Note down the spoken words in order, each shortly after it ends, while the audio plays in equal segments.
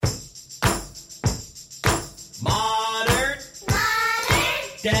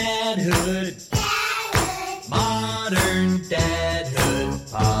Dadhood. Modern Dadhood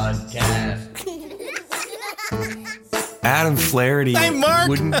Podcast. Adam Flaherty. Hey,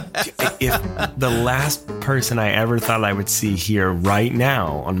 Mark. If the last person I ever thought I would see here right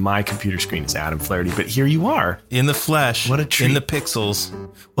now on my computer screen is Adam Flaherty, but here you are. In the flesh. What a treat. In the pixels.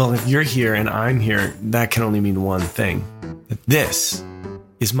 Well, if you're here and I'm here, that can only mean one thing. That this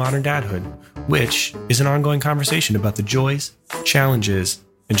is Modern Dadhood, which is an ongoing conversation about the joys, challenges,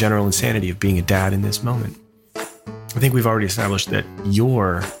 and general insanity of being a dad in this moment. I think we've already established that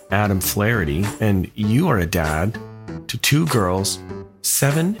you're Adam Flaherty and you are a dad to two girls,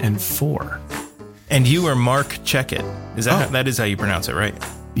 7 and 4. And you are Mark Checkett. That is how you pronounce it, right?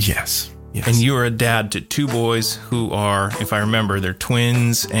 Yes. And you are a dad to two boys who are, if I remember, they're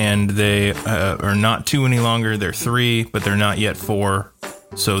twins, and they are not 2 any longer. They're 3, but they're not yet 4,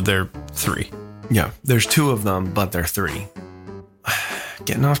 so they're 3. Yeah, there's 2 of them, but they're 3.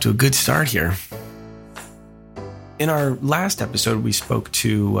 Getting off to a good start here. In our last episode, we spoke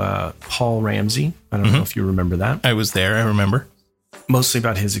to Paul Ramsey. I don't know if you remember that. I was there. I remember. Mostly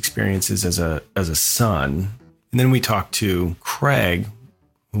about his experiences as a son. And then we talked to Craig,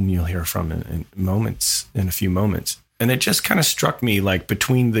 whom you'll hear from in a few moments. And it just kind of struck me, like,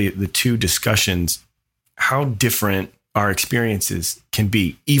 between the two discussions, how different our experiences can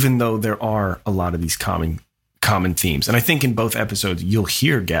be, even though there are a lot of these common themes. And I think in both episodes, you'll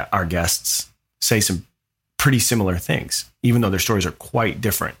hear our guests say some pretty similar things, even though their stories are quite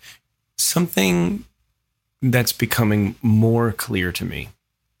different. Something that's becoming more clear to me,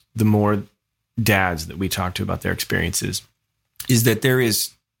 the more dads that we talk to about their experiences, is that there is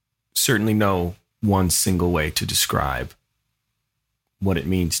certainly no one single way to describe what it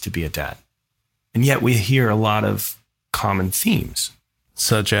means to be a dad. And yet we hear a lot of common themes.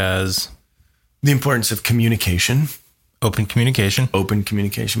 Such as? The importance of communication. Open communication. Open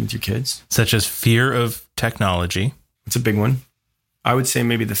communication with your kids. Such as fear of technology. It's a big one. I would say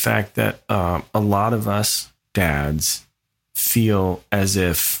maybe the fact that a lot of us dads feel as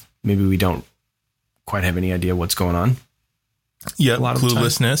if maybe we don't quite have any idea what's going on. Yeah,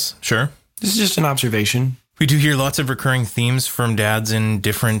 cluelessness. Sure. This is just an observation. We do hear lots of recurring themes from dads in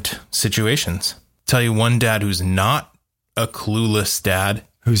different situations. Tell you one dad who's not a clueless dad.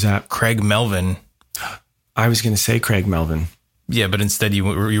 Who's that? Craig Melvin. I was going to say Craig Melvin. Yeah, but instead you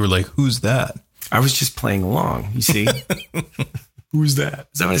were like, who's that? I was just playing along, you see. Who's that?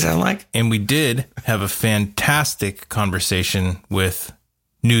 Is that what I sound like? And we did have a fantastic conversation with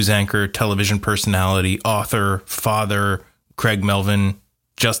news anchor, television personality, author, father, Craig Melvin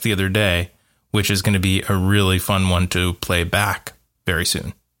just the other day, which is going to be a really fun one to play back very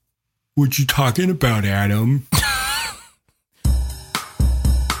soon. What you talking about, Adam?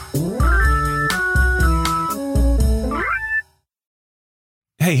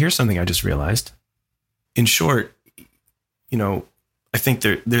 Hey, here's something I just realized. In short, I think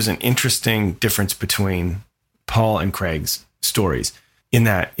there's an interesting difference between Paul and Craig's stories, in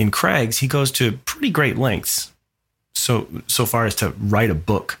that in Craig's, he goes to pretty great lengths so far as to write a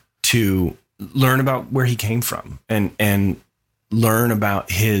book to learn about where he came from and learn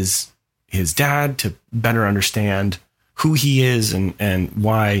about his dad, to better understand who he is and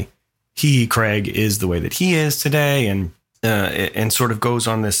why Craig is the way that he is today, and sort of goes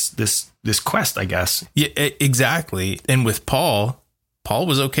on this quest, I guess. Yeah, exactly. And with Paul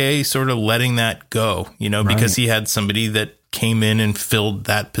was okay sort of letting that go, right. Because he had somebody that came in and filled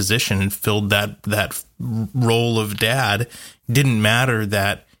that position and filled that role of dad. Didn't matter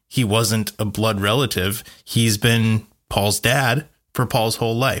that he wasn't a blood relative. He's been Paul's dad for Paul's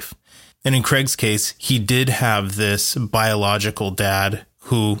whole life. And in Craig's case, he did have this biological dad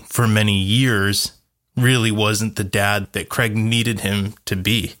who for many years really wasn't the dad that Craig needed him to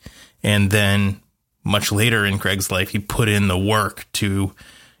be. And then much later in Craig's life, he put in the work to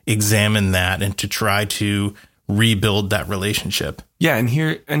examine that and to try to rebuild that relationship. Yeah.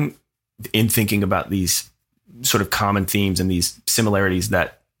 And in thinking about these sort of common themes and these similarities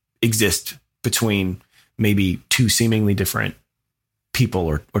that exist between maybe two seemingly different people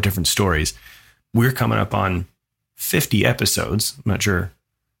or different stories, we're coming up on 50 episodes. I'm not sure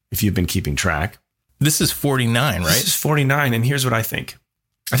if you've been keeping track. This is 49, right? This is 49. And here's what I think.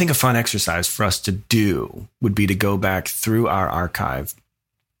 I think a fun exercise for us to do would be to go back through our archive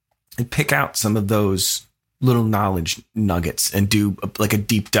and pick out some of those little knowledge nuggets and do like a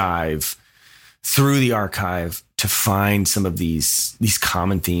deep dive through the archive to find some of these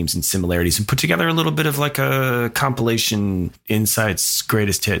common themes and similarities and put together a little bit of like a compilation insights,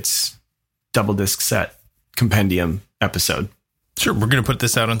 greatest hits, double disc set compendium episode. Sure. We're going to put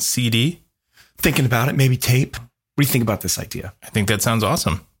this out on CD. Thinking about it, maybe tape. do you think about this idea? I think that sounds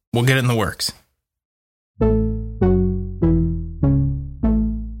awesome. We'll get it in the works.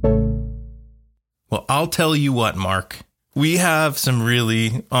 Well, I'll tell you what, Mark. We have some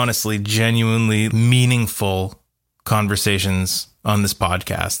really, honestly, genuinely meaningful conversations on this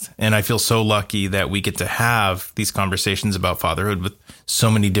podcast. And I feel so lucky that we get to have these conversations about fatherhood with so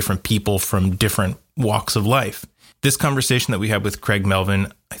many different people from different walks of life. This conversation that we had with Craig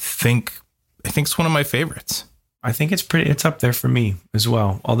Melvin, I think it's one of my favorites. I think it's up there for me as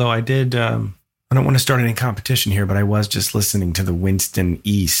well. Although I did, I don't want to start any competition here, but I was just listening to the Winston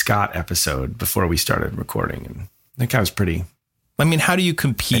E. Scott episode before we started recording. And I think I was pretty. I mean, how do you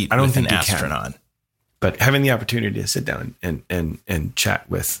compete with an astronaut? But having the opportunity to sit down and chat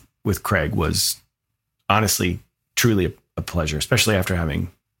with Craig was honestly, truly a pleasure, especially after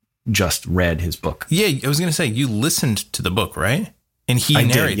having just read his book. Yeah, I was going to say, you listened to the book, right? And he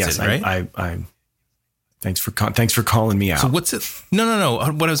narrates it, right? I thanks for calling me out. So what's it? No.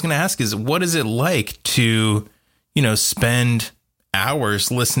 What I was going to ask is, what is it like to, spend hours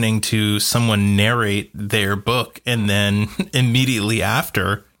listening to someone narrate their book and then immediately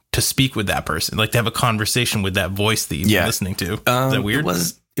after to speak with that person, like to have a conversation with that voice that you've been listening to? Is that weird?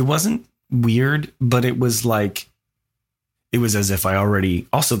 It wasn't weird, but it was as if I already,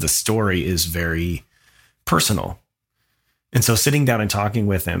 also the story is very personal. And so sitting down and talking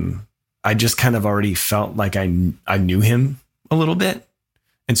with him, I just kind of already felt like I knew him a little bit.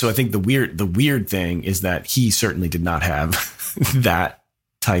 And so I think the weird thing is that he certainly did not have that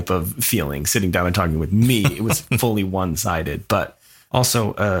type of feeling sitting down and talking with me. It was fully one-sided, but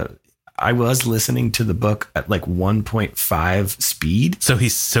also, I was listening to the book at like 1.5 speed.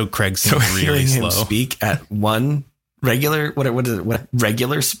 So Craig's really hearing slow. Him speak at one regular, what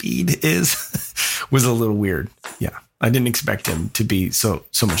regular speed is, was a little weird. Yeah. I didn't expect him to be so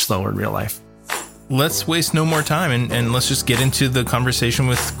much slower in real life. Let's waste no more time and let's just get into the conversation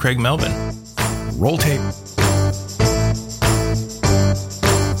with Craig Melvin. Roll tape.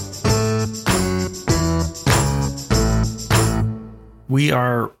 We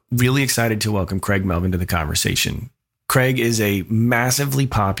are really excited to welcome Craig Melvin to the conversation. Craig is a massively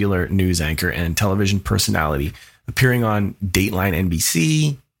popular news anchor and television personality, appearing on Dateline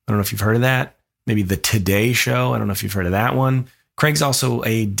NBC. I don't know if you've heard of that. Maybe The Today Show. I don't know if you've heard of that one. Craig's also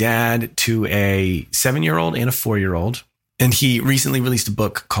a dad to a 7-year-old and a 4-year-old. And he recently released a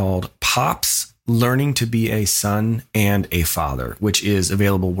book called Pops, Learning to be a Son and a Father, which is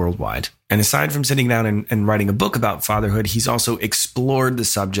available worldwide. And aside from sitting down and writing a book about fatherhood, he's also explored the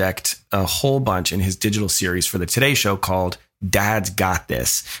subject a whole bunch in his digital series for The Today Show called Dad's Got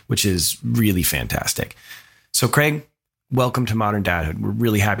This, which is really fantastic. So Craig, welcome to Modern Dadhood. We're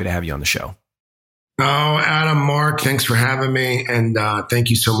really happy to have you on the show. Oh, Adam, Mark, thanks for having me. And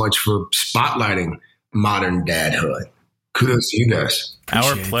thank you so much for spotlighting Modern Dadhood. Kudos to you guys.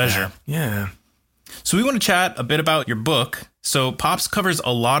 Our pleasure. That. Yeah. So we want to chat a bit about your book. So Pops covers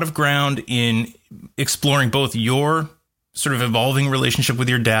a lot of ground in exploring both your sort of evolving relationship with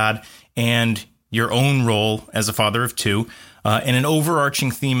your dad and your own role as a father of two. And an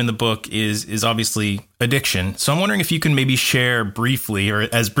overarching theme in the book is obviously addiction. So I'm wondering if you can maybe share briefly, or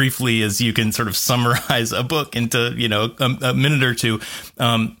as briefly as you can sort of summarize a book into, a minute or two,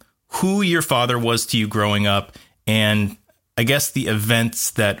 who your father was to you growing up, and I guess the events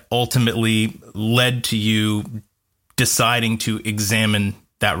that ultimately led to you deciding to examine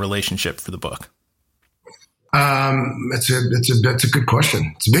that relationship for the book. That's a good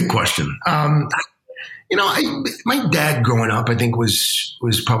question. It's a big question. My dad growing up, I think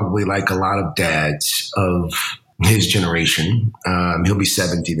was probably like a lot of dads of his generation. He'll be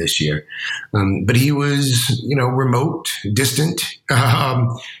 70 this year. But he was, remote, distant.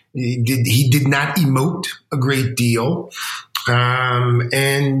 He did not emote a great deal.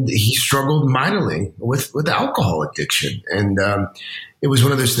 And he struggled mightily with alcohol addiction. And it was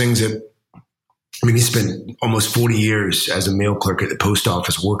one of those things that, he spent almost 40 years as a mail clerk at the post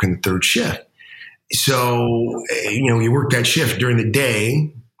office working the third shift. So, you work that shift during the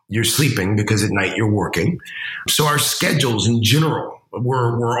day, you're sleeping because at night you're working. So our schedules in general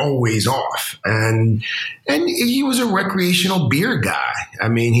were always off. And he was a recreational beer guy. I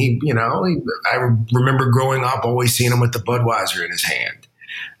remember growing up always seeing him with the Budweiser in his hand,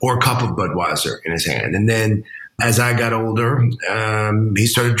 or a cup of Budweiser in his hand. And then as I got older, he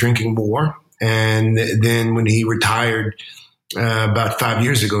started drinking more. And then when he retired about 5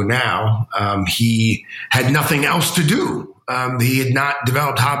 years ago now, he had nothing else to do. He had not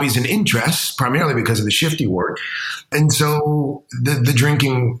developed hobbies and interests, primarily because of the shift he worked. And so the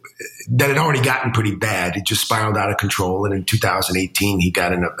drinking that had already gotten pretty bad, it just spiraled out of control. And in 2018, he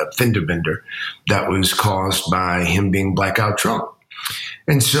got in a fender bender that was caused by him being blackout drunk.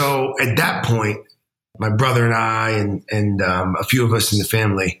 And so at that point, my brother and I and a few of us in the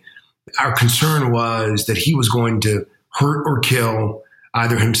family, our concern was that he was going to hurt or kill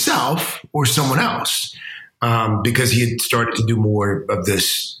either himself or someone else. Because he had started to do more of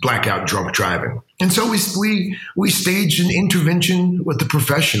this blackout drunk driving. And so we staged an intervention with the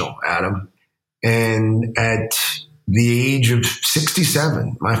professional, Adam. And at the age of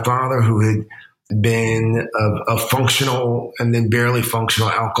 67, my father, who had been a functional and then barely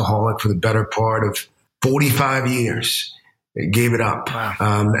functional alcoholic for the better part of 45 years, gave it up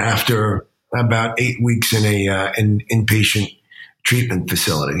after about 8 weeks in an inpatient treatment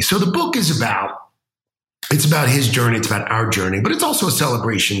facility. So the book is about his journey. It's about our journey, but it's also a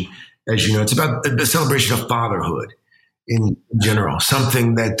celebration, as you know. It's about a celebration of fatherhood in general,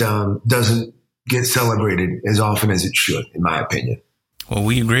 something that doesn't get celebrated as often as it should, in my opinion. Well,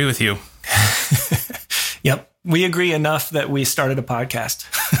 we agree with you. Yep. We agree enough that we started a podcast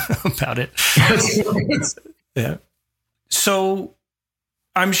about it. Yeah. So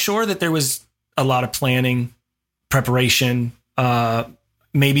I'm sure that there was a lot of planning, preparation,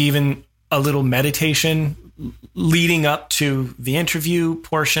 maybe even a little meditation leading up to the interview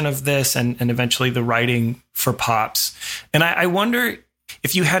portion of this and eventually the writing for Pops. And I wonder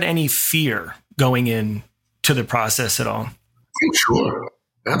if you had any fear going in to the process at all. Sure.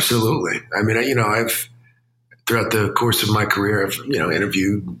 Absolutely. I mean, I've throughout the course of my career, I've,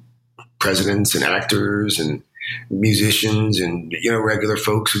 interviewed presidents and actors and musicians and, regular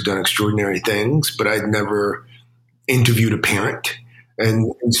folks who've done extraordinary things, but I'd never interviewed a parent.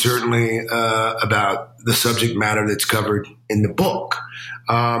 And certainly about the subject matter that's covered in the book.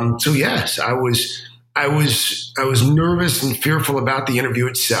 So yes, I was nervous and fearful about the interview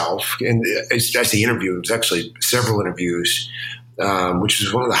itself. And as the interview, it was actually several interviews, which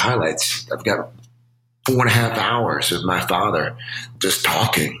is one of the highlights. I've got 4.5 hours of my father just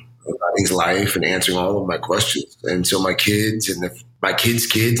talking about his life and answering all of my questions. And so my kids and my kids'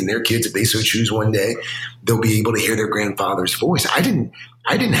 kids and their kids, if they so choose one day, they'll be able to hear their grandfather's voice. I didn't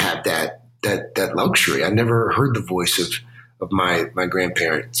have that luxury. I never heard the voice of my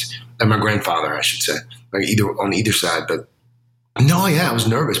grandparents and my grandfather, I should say, like on either side. But no, yeah, I was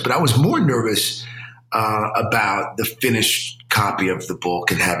nervous, but I was more nervous about the finished copy of the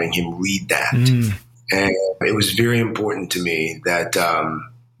book and having him read that. And it was very important to me that,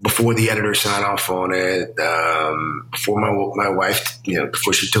 before the editor signed off on it, before my wife,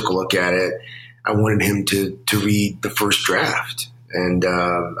 before she took a look at it, I wanted him to read the first draft. And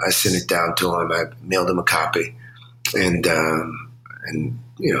I sent it down to him. I mailed him a copy. And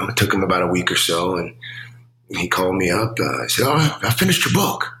it took him about a week or so. And he called me up. I said, "Oh, I finished your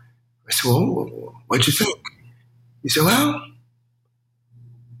book." I said, "Well, what'd you think?" He said, well,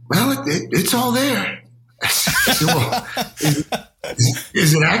 it's all there. I said, "Well,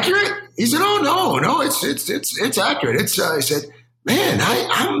 is it accurate?" He said, "Oh, no, it's accurate." He said, "Man,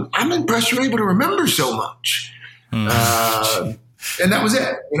 I'm impressed you're able to remember so much." And that was it.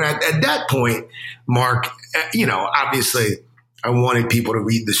 At that point, Mark, obviously I wanted people to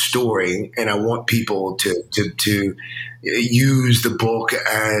read the story, and I want people to use the book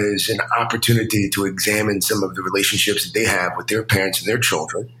as an opportunity to examine some of the relationships that they have with their parents and their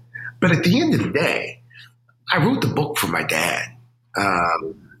children. But at the end of the day, I wrote the book for my dad.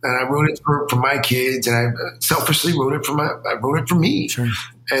 And I wrote it for my kids, and I selfishly wrote it for me. Sure.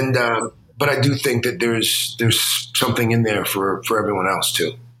 And, but I do think that there's something in there for everyone else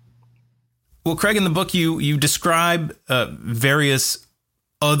too. Well, Craig, in the book, you describe various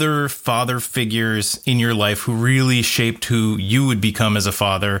other father figures in your life who really shaped who you would become as a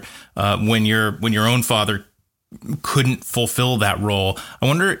father when your own father couldn't fulfill that role. I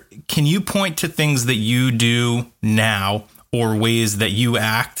wonder, can you point to things that you do now or ways that you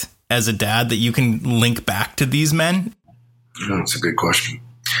act as a dad that you can link back to these men? That's a good question.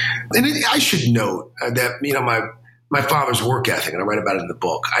 And I should note that, my father's work ethic, and I write about it in the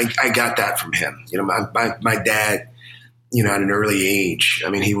book, I got that from him. My dad, at an early age,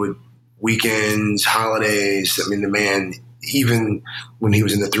 he would weekends, holidays. The man, even when he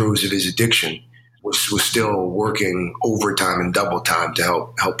was in the throes of his addiction, was still working overtime and double time to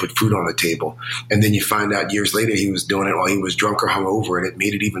help put food on the table. And then you find out years later he was doing it while he was drunk or hungover, and it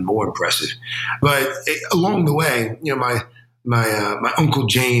made it even more impressive. But along the way, my Uncle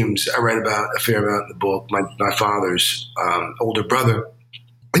James, I write about a fair amount in the book, my father's older brother.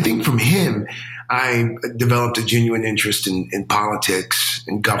 I think from him, I developed a genuine interest in politics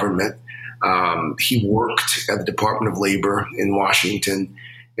and government. He worked at the Department of Labor in Washington.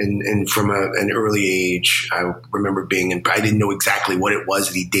 And from an early age, I remember I didn't know exactly what it was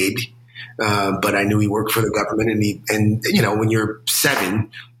that he did, but I knew he worked for the government. And you know, when you're 7,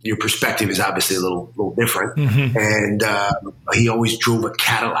 your perspective is obviously a little different. Mm-hmm. And he always drove a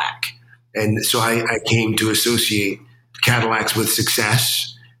Cadillac. And so I came to associate Cadillacs with success,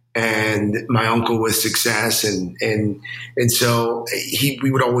 and my uncle with success. And so we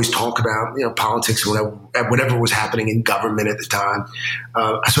would always talk about, you know, politics and whatever was happening in government at the time.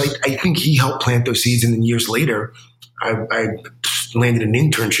 So I think he helped plant those seeds. And then years later, I landed an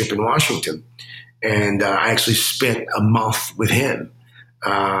internship in Washington, and I actually spent a month with him,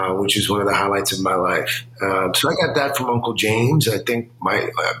 which is one of the highlights of my life. So I got that from Uncle James. I think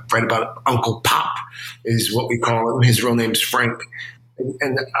right about Uncle Pop is what we call him. His real name is Frank.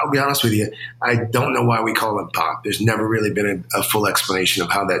 And I'll be honest with you, I don't know why we call him Pop. There's never really been a full explanation of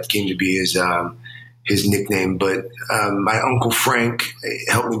how that came to be his nickname. But my Uncle Frank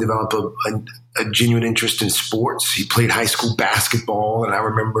helped me develop a genuine interest in sports. He played high school basketball, and I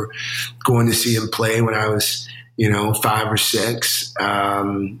remember going to see him play when I was, 5 or 6.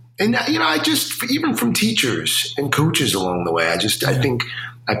 And, I just, even from teachers and coaches along the way, I think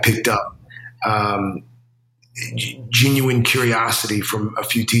I picked up genuine curiosity from a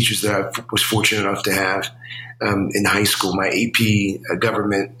few teachers that I was fortunate enough to have in high school. My AP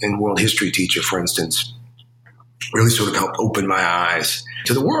government and world history teacher, for instance, really sort of helped open my eyes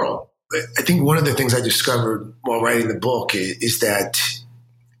to the world. I think one of the things I discovered while writing the book is that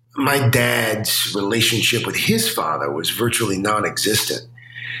my dad's relationship with his father was virtually non-existent.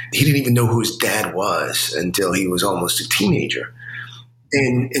 He didn't even know who his dad was until he was almost a teenager.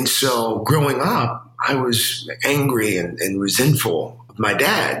 And so growing up, I was angry and resentful of my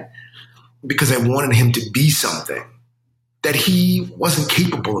dad because I wanted him to be something that he wasn't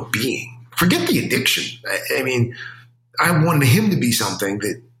capable of being. Forget the addiction. I mean, I wanted him to be something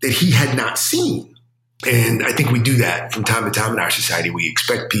that he had not seen. And I think we do that from time to time in our society. We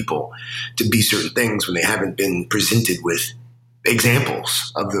expect people to be certain things when they haven't been presented with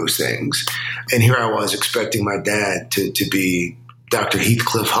examples of those things. And here I was expecting my dad to be Dr.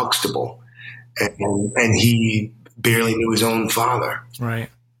 Heathcliff Huxtable. And he barely knew his own father. Right.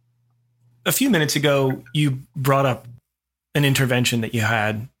 A few minutes ago, you brought up an intervention that you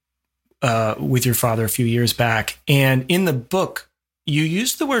had with your father a few years back. And in the book, you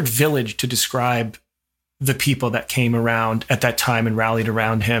used the word village to describe the people that came around at that time and rallied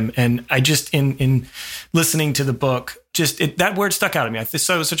around him. And I just, in listening to the book, that word stuck out at me. I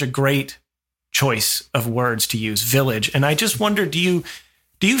thought it was such a great choice of words to use, village. And I just wonder, do you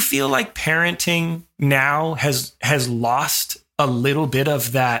feel like parenting now has lost a little bit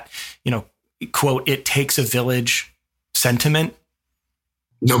of that, quote, it takes a village sentiment?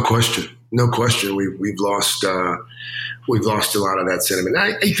 No question. We've lost a lot of that sentiment.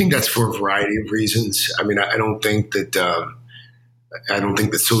 I think that's for a variety of reasons. I mean, I don't think that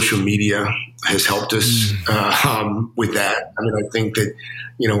social media has helped us with that. I mean, I think that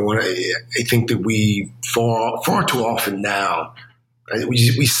I think that we far too often now.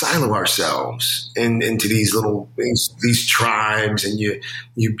 We silo ourselves into these these tribes, and you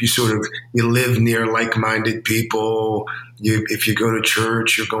live near like-minded people. If you go to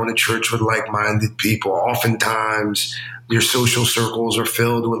church, you're going to church with like-minded people. Oftentimes, your social circles are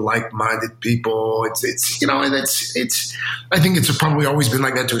filled with like-minded people. It's I think it's probably always been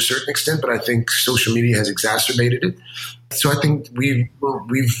like that to a certain extent, but I think social media has exacerbated it. So I think we've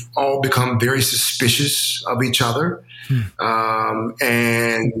all become very suspicious of each other.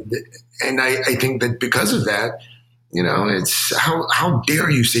 And I think that because of that, it's how dare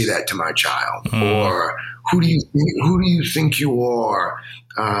you say that to my child, or who do you think you are,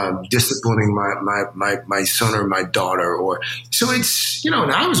 disciplining my son or my daughter, or so it's when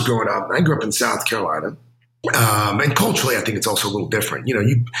I was growing up, I grew up in South Carolina. And culturally, I think it's also a little different.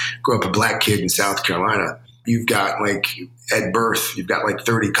 You grow up a black kid in South Carolina, you've got at birth, you've got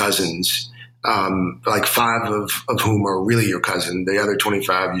 30 cousins. 5 of whom are really your cousin. The other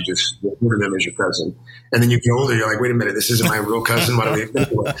 25, you just refer to them as your cousin. And then you get older, you're like, wait a minute, this isn't my real cousin. What do we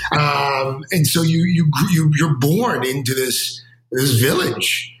think of? And so you're born into this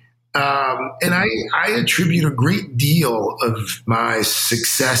village. And I attribute a great deal of my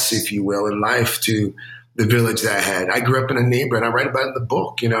success, if you will, in life to the village that I had. I grew up in a neighborhood. I write about it in the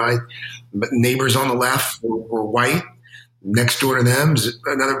book. Neighbors on the left were white. next door to them is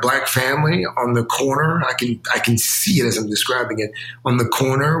another black family on the corner. I can see it as I'm describing it. On the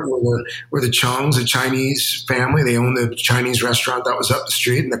corner were the Chongs, a Chinese family. They own the Chinese restaurant that was up the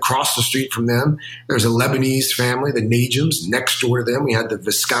street. And across the street from them, there's a Lebanese family, the Najums. Next door to them, we had the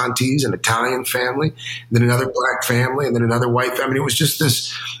Viscontis, an Italian family. And then another black family, and then another white family. It was just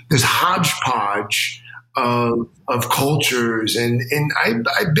this hodgepodge of cultures.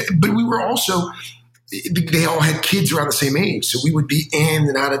 But we were also, they all had kids around the same age. So we would be in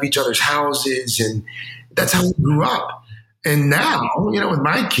and out of each other's houses, and that's how we grew up. And now, with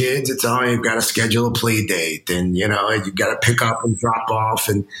my kids, it's you've got to schedule a play date, and, you've got to pick up and drop off.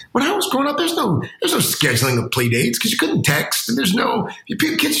 And when I was growing up, there's no scheduling of play dates because you couldn't text, and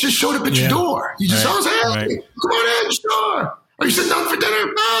kids just showed up at your door. You just always, hey, come on in, sure. Are you sitting down for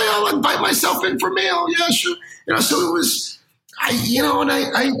dinner? Oh, I'll invite myself in for a meal. Yeah, sure. So it was, I don't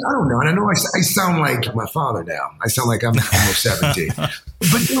know. And I know I sound like my father now. I sound like I'm almost 70. But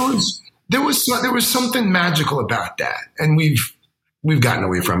there was something magical about that. And we've gotten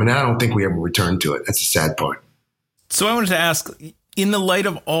away from it. And I don't think we ever returned to it. That's the sad part. So I wanted to ask, in the light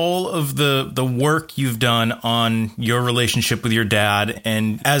of all of the work you've done on your relationship with your dad,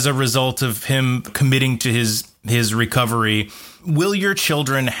 and as a result of him committing to his recovery, will your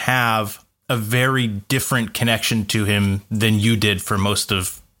children have a very different connection to him than you did for most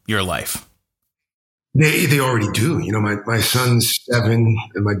of your life? They already do. My son's 7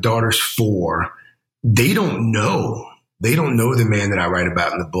 and my daughter's 4. They don't know. They don't know the man that I write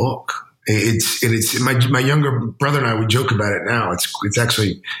about in the book. It's my younger brother and I, we joke about it now. It's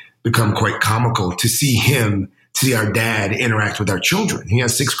actually become quite comical to see our dad interact with our children. He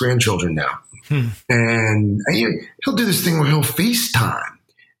has 6 grandchildren now. And he'll do this thing where he'll FaceTime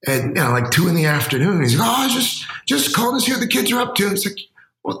at like 2 p.m. He's like, oh, just calling to see what the kids are up to. It's like,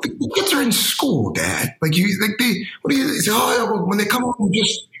 well, the kids are in school, Dad. What do you say? Oh, yeah, well, when they come home,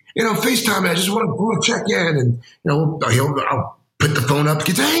 just FaceTime. I just want to check in, and I'll put the phone up.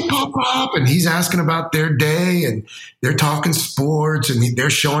 Kids, hey, Pop, and he's asking about their day, and they're talking sports, and they're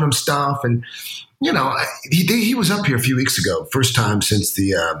showing him stuff, and he was up here a few weeks ago, first time since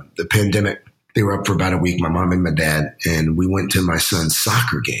the pandemic. They were up for about a week, my mom and my dad, and we went to my son's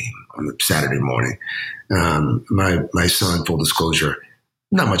soccer game on the Saturday morning. My son, full disclosure,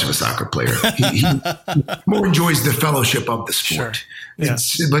 not much of a soccer player. He more enjoys the fellowship of the sport. Sure. Yeah.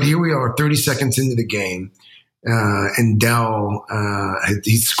 But here we are, 30 seconds into the game, and Dell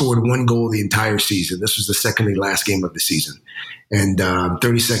he scored 1 goal the entire season. This was the second to last game of the season. And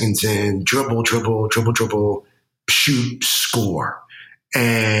 30 seconds in, dribble, shoot, score.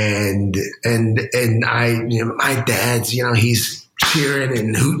 And my dad's, he's cheering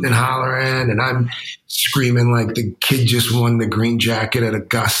and hooting and hollering, and I'm screaming like the kid just won the green jacket at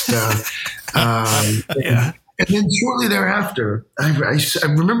Augusta. And then shortly thereafter, I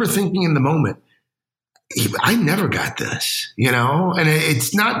remember thinking in the moment, I never got this, and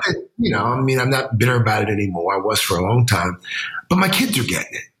it's not that, I'm not bitter about it anymore. I was for a long time, but my kids are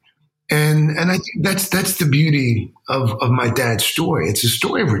getting it. And I think that's the beauty of my dad's story. It's a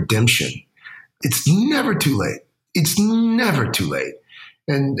story of redemption. It's never too late. It's never too late.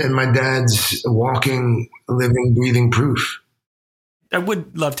 And my dad's walking, living, breathing proof. I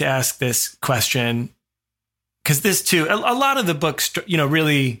would love to ask this question, because this too, a lot of the books,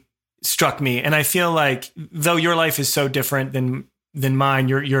 really struck me. And I feel like, though your life is so different than mine,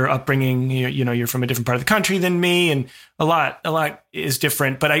 your upbringing, you're from a different part of the country than me, and a lot is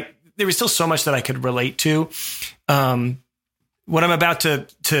different, but there was still so much that I could relate to. What I'm about to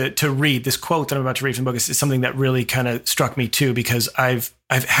read, this quote that I'm about to read from the book, is something that really kind of struck me too, because I've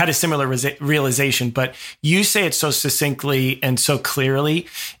had a similar realization, but you say it so succinctly and so clearly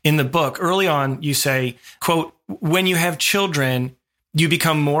in the book. Early on, you say, quote, "When you have children, you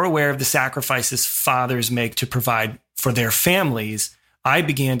become more aware of the sacrifices fathers make to provide for their families. I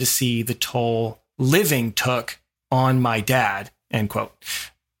began to see the toll living took on my dad," end quote.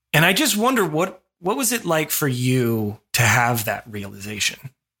 And I just wonder, what was it like for you to have that realization?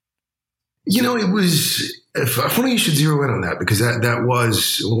 It was funny you should zero in on that, because that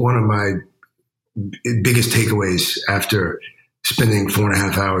was one of my biggest takeaways after spending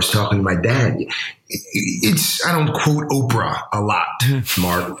 4.5 hours talking to my dad. I don't quote Oprah a lot,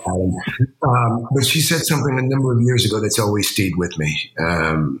 Mark, but she said something a number of years ago that's always stayed with me.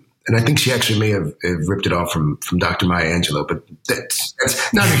 And I think she actually may have ripped it off from Dr. Maya Angelou, but that's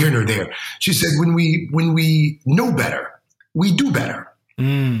neither here nor there. She said, when we know better, we do better.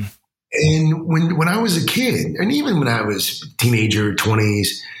 Mm. And when I was a kid, and even when I was a teenager, 20s,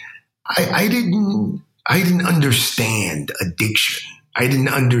 I didn't understand addiction. I didn't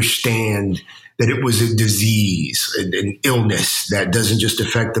understand that it was a disease, an illness that doesn't just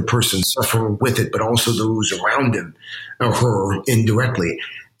affect the person suffering with it, but also those around him or her indirectly.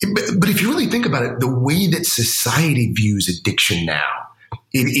 But if you really think about it, the way that society views addiction now,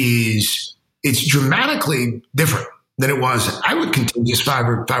 it's dramatically different than it was, I would contend, just 5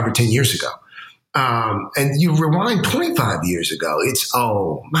 or 10 years ago. And you rewind 25 years ago, it's,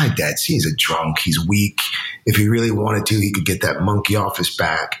 oh, my dad, he's a drunk. He's weak. If he really wanted to, he could get that monkey off his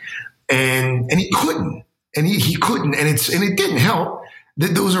back. And he couldn't. And he couldn't. And it didn't help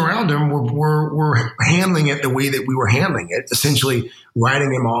that those around him were handling it the way that we were handling it, essentially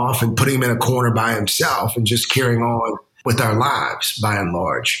writing him off and putting him in a corner by himself and just carrying on with our lives by and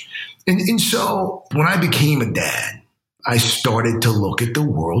large. And so when I became a dad, I started to look at the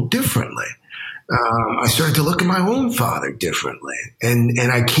world differently. I started to look at my own father differently. And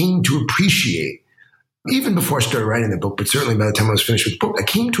I came to appreciate, even before I started writing the book, but certainly by the time I was finished with the book, I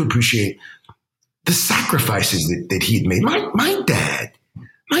came to appreciate the sacrifices that he had made. My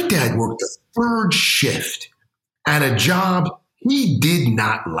dad worked a third shift at a job he did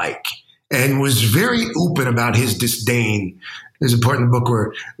not like and was very open about his disdain. There's a part in the book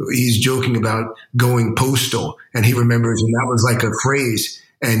where he's joking about going postal, and he remembers, and that was like a phrase.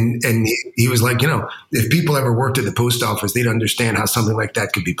 And he was like, if people ever worked at the post office, they'd understand how something like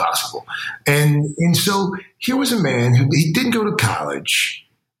that could be possible. And so here was a man who, he didn't go to college.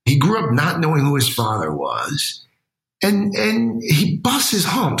 He grew up not knowing who his father was. And he busts his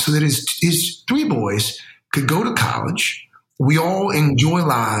hump so that his 3 boys could go to college. We all enjoy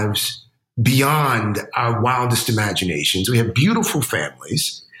lives beyond our wildest imaginations. We have beautiful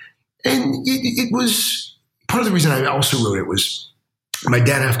families. And it was part of the reason I also wrote it was, my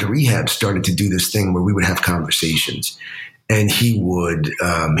dad, after rehab, started to do this thing where we would have conversations, and he would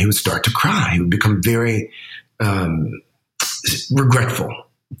start to cry. He would become very regretful.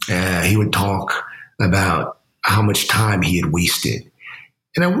 He would talk about how much time he had wasted.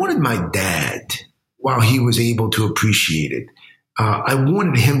 And I wanted my dad, while he was able to appreciate it, I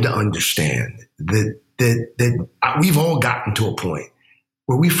wanted him to understand that we've all gotten to a point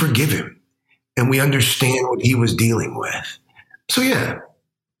where we forgive him and we understand what he was dealing with. So, yeah.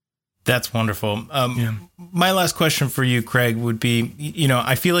 That's wonderful. My last question for you, Craig, would be,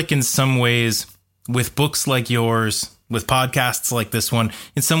 I feel like in some ways with books like yours, with podcasts like this one,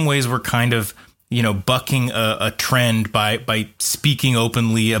 in some ways we're kind of, bucking a trend by speaking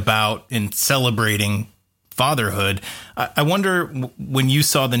openly about and celebrating fatherhood. I wonder, when you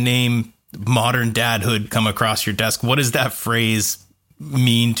saw the name modern dadhood come across your desk, what does that phrase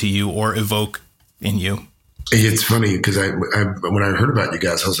mean to you or evoke in you? It's funny because when I heard about you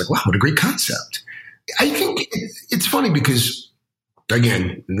guys, I was like, wow, what a great concept. I think it's funny because,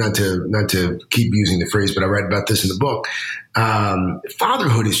 again, not to keep using the phrase, but I write about this in the book.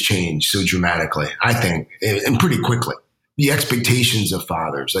 Fatherhood has changed so dramatically, I think, and pretty quickly. The expectations of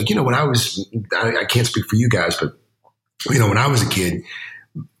fathers. Like, when I can't speak for you guys, but, when I was a kid,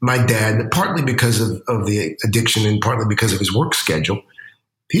 my dad, partly because of the addiction and partly because of his work schedule,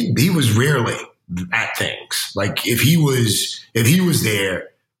 he was rarely at things. Like if he was there,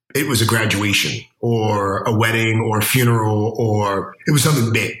 it was a graduation or a wedding or a funeral, or it was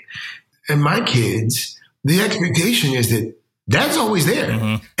something big. And my kids, the expectation is that dad's always there.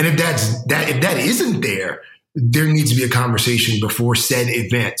 Mm-hmm. And if that isn't there, there needs to be a conversation before said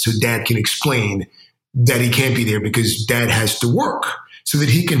event so dad can explain that he can't be there because dad has to work so that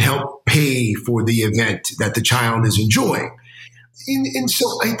he can help pay for the event that the child is enjoying. And so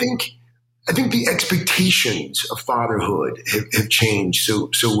I think the expectations of fatherhood have changed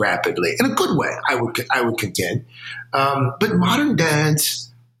so rapidly in a good way. I would contend. But modern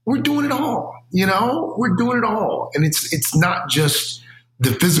dads, we're doing it all. We're doing it all, and it's not just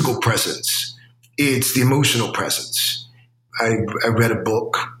the physical presence; it's the emotional presence. I read a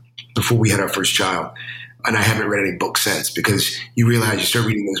book before we had our first child, and I haven't read any books since because you realize you start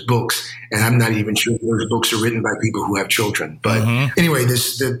reading those books, and I'm not even sure those books are written by people who have children. But anyway,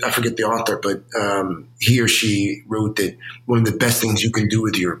 I forget the author, but he or she wrote that one of the best things you can do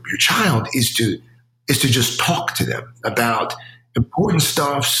with your child is to just talk to them about important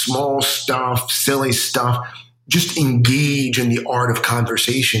stuff, small stuff, silly stuff. Just engage in the art of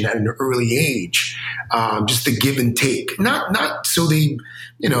conversation at an early age. Just the give and take, not so they,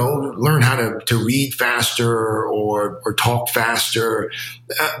 learn how to read faster or talk faster,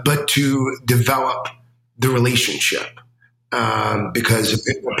 but to develop the relationship. Because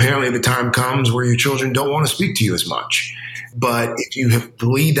apparently the time comes where your children don't want to speak to you as much. But if you have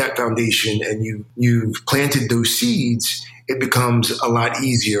laid that foundation and you've planted those seeds, it becomes a lot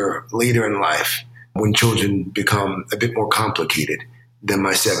easier later in life when children become a bit more complicated than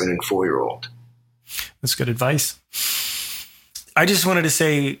my 7 and 4-year-old. That's good advice. I just wanted to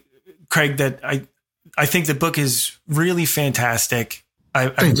say, Craig, that I think the book is really fantastic. I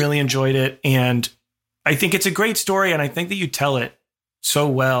really enjoyed it. And I think it's a great story. And I think that you tell it so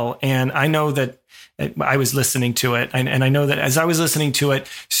well. And I know that I was listening to it. And I know that as I was listening to it,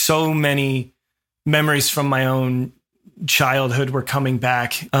 so many memories from my own childhood were coming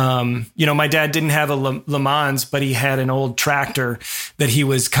back. My dad didn't have a Le Mans, but he had an old tractor that he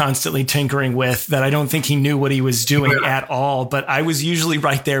was constantly tinkering with that I don't think he knew what he was doing at all. But I was usually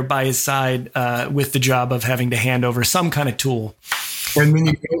right there by his side with the job of having to hand over some kind of tool. And when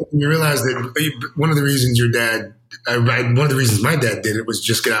you realize that one of the reasons one of the reasons my dad did it was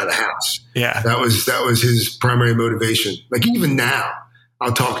just get out of the house. Yeah. That was his primary motivation. Like even now,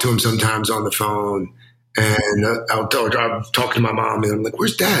 I'll talk to him sometimes on the phone. And I'll talk to my mom, and I'm like,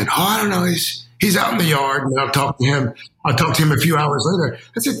 "Where's Dad?" "Oh, I don't know. He's out in the yard." And I'll talk to him a few hours later.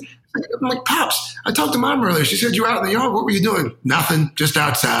 I'm like, "Pops, I talked to Mom earlier. She said you were out in the yard. What were you doing?" "Nothing, just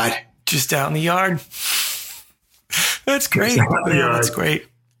outside." Just out in the yard. That's great. That's great.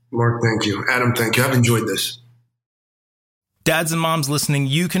 Mark, thank you. Adam, thank you. I've enjoyed this. Dads and moms listening,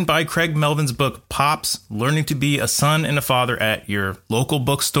 you can buy Craig Melvin's book, Pops, Learning to Be a Son and a Father, at your local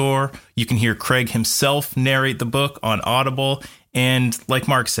bookstore. You can hear Craig himself narrate the book on Audible. And like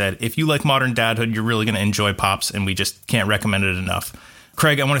Mark said, if you like modern dadhood, you're really going to enjoy Pops, and we just can't recommend it enough.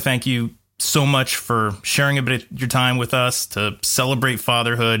 Craig, I want to thank you so much for sharing a bit of your time with us to celebrate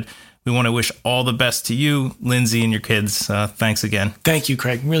fatherhood. We want to wish all the best to you, Lindsay, and your kids. Thanks again. Thank you,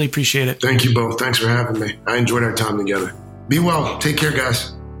 Craig. Really appreciate it. Thank you both. Thanks for having me. I enjoyed our time together. Be well. Take care,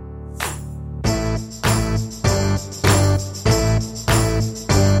 guys.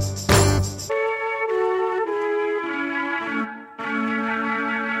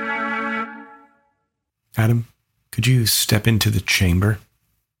 Adam, could you step into the chamber?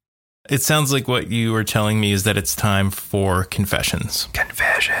 It sounds like what you were telling me is that it's time for confessions.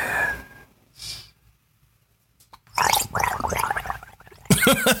 Confessions.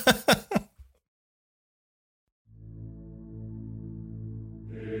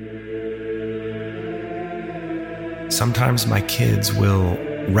 Sometimes my kids will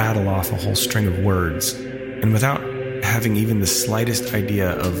rattle off a whole string of words, and without having even the slightest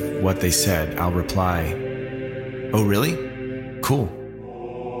idea of what they said, I'll reply, "Oh, really? Cool."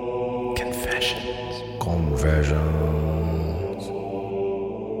 Confessions.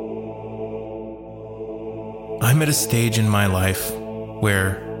 I'm at a stage in my life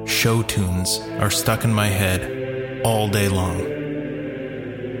where show tunes are stuck in my head all day long,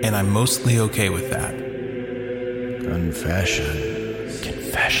 and I'm mostly okay with that. Confessions.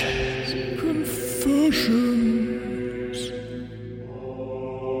 Confessions. Confessions.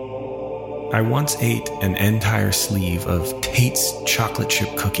 I once ate an entire sleeve of Tate's chocolate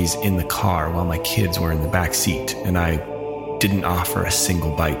chip cookies in the car while my kids were in the back seat, and I didn't offer a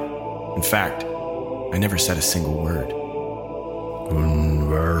single bite. In fact, I never said a single word.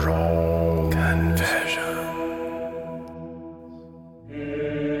 Confession.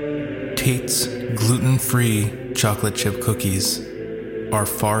 Tate's gluten-free chocolate chip cookies are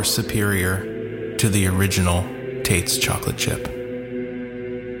far superior to the original Tate's chocolate chip.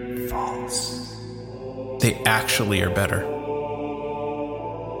 False. They actually are better.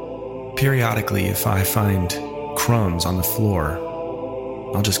 Periodically, if I find crumbs on the floor,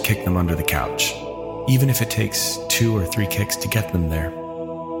 I'll just kick them under the couch, even if it takes 2 or 3 kicks to get them there.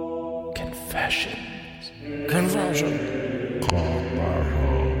 Confessions. Confession.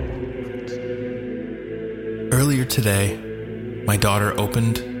 Earlier today, my daughter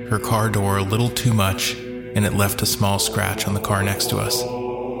opened her car door a little too much, and it left a small scratch on the car next to us.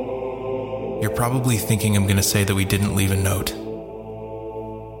 You're probably thinking I'm going to say that we didn't leave a note.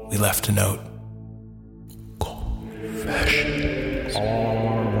 We left a note. Confessions.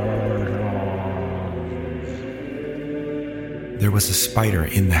 There was a spider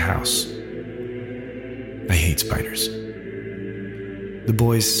in the house. I hate spiders. The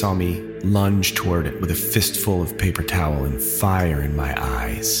boys saw me lunge toward it with a fistful of paper towel and fire in my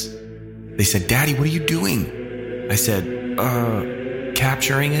eyes. They said, "Daddy, what are you doing?" I said,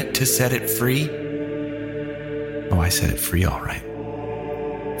 capturing it to set it free." Oh, I set it free, all right.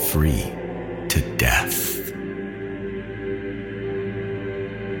 Free to death.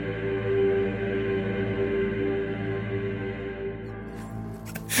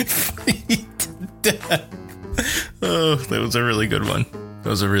 Free to death. Oh, that was a really good one.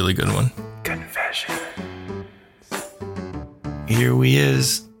 Confession. Here we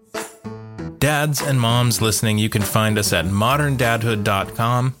is. dads and moms listening, you can find us at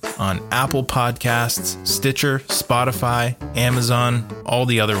moderndadhood.com, on Apple Podcasts, Stitcher, Spotify, Amazon, all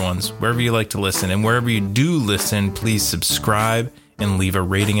the other ones, wherever you like to listen. And wherever you do listen, please subscribe and leave a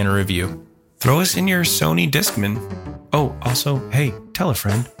rating and a review. Throw us in your Sony Discman. Oh, also, hey, tell a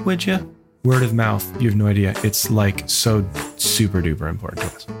friend, would you? Word of mouth, you have no idea. It's like so super duper important to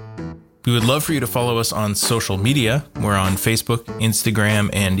us. We would love for you to follow us on social media. We're on Facebook, Instagram,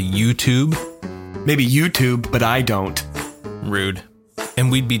 and YouTube. Maybe YouTube, but I don't. Rude.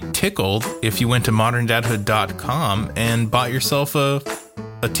 And we'd be tickled if you went to moderndadhood.com and bought yourself a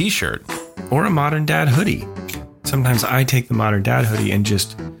t-shirt. Or a Modern Dad hoodie. Sometimes I take the Modern Dad hoodie and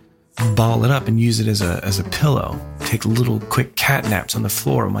just ball it up and use it as a pillow. Take little quick cat naps on the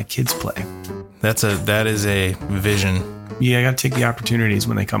floor while my kids play. That is a vision. Yeah, I got to take the opportunities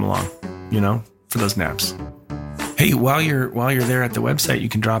when they come along, for those naps. Hey, while you're there at the website, you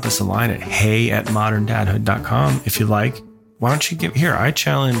can drop us a line at hey@moderndadhood.com if you like. Why don't you I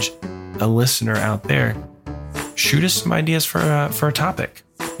challenge a listener out there, shoot us some ideas for a topic.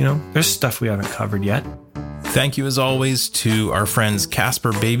 There's stuff we haven't covered yet. Thank you, as always, to our friends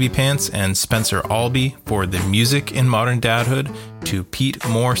Casper Babypants and Spencer Albee for the music in Modern Dadhood, to Pete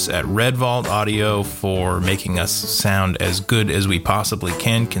Morse at Red Vault Audio for making us sound as good as we possibly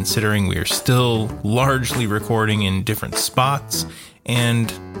can, considering we are still largely recording in different spots. And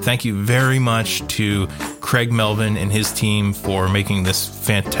thank you very much to Craig Melvin and his team for making this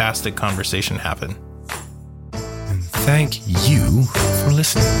fantastic conversation happen. And thank you for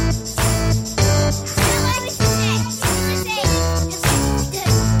listening.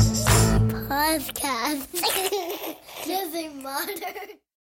 Podcast. Just a modern.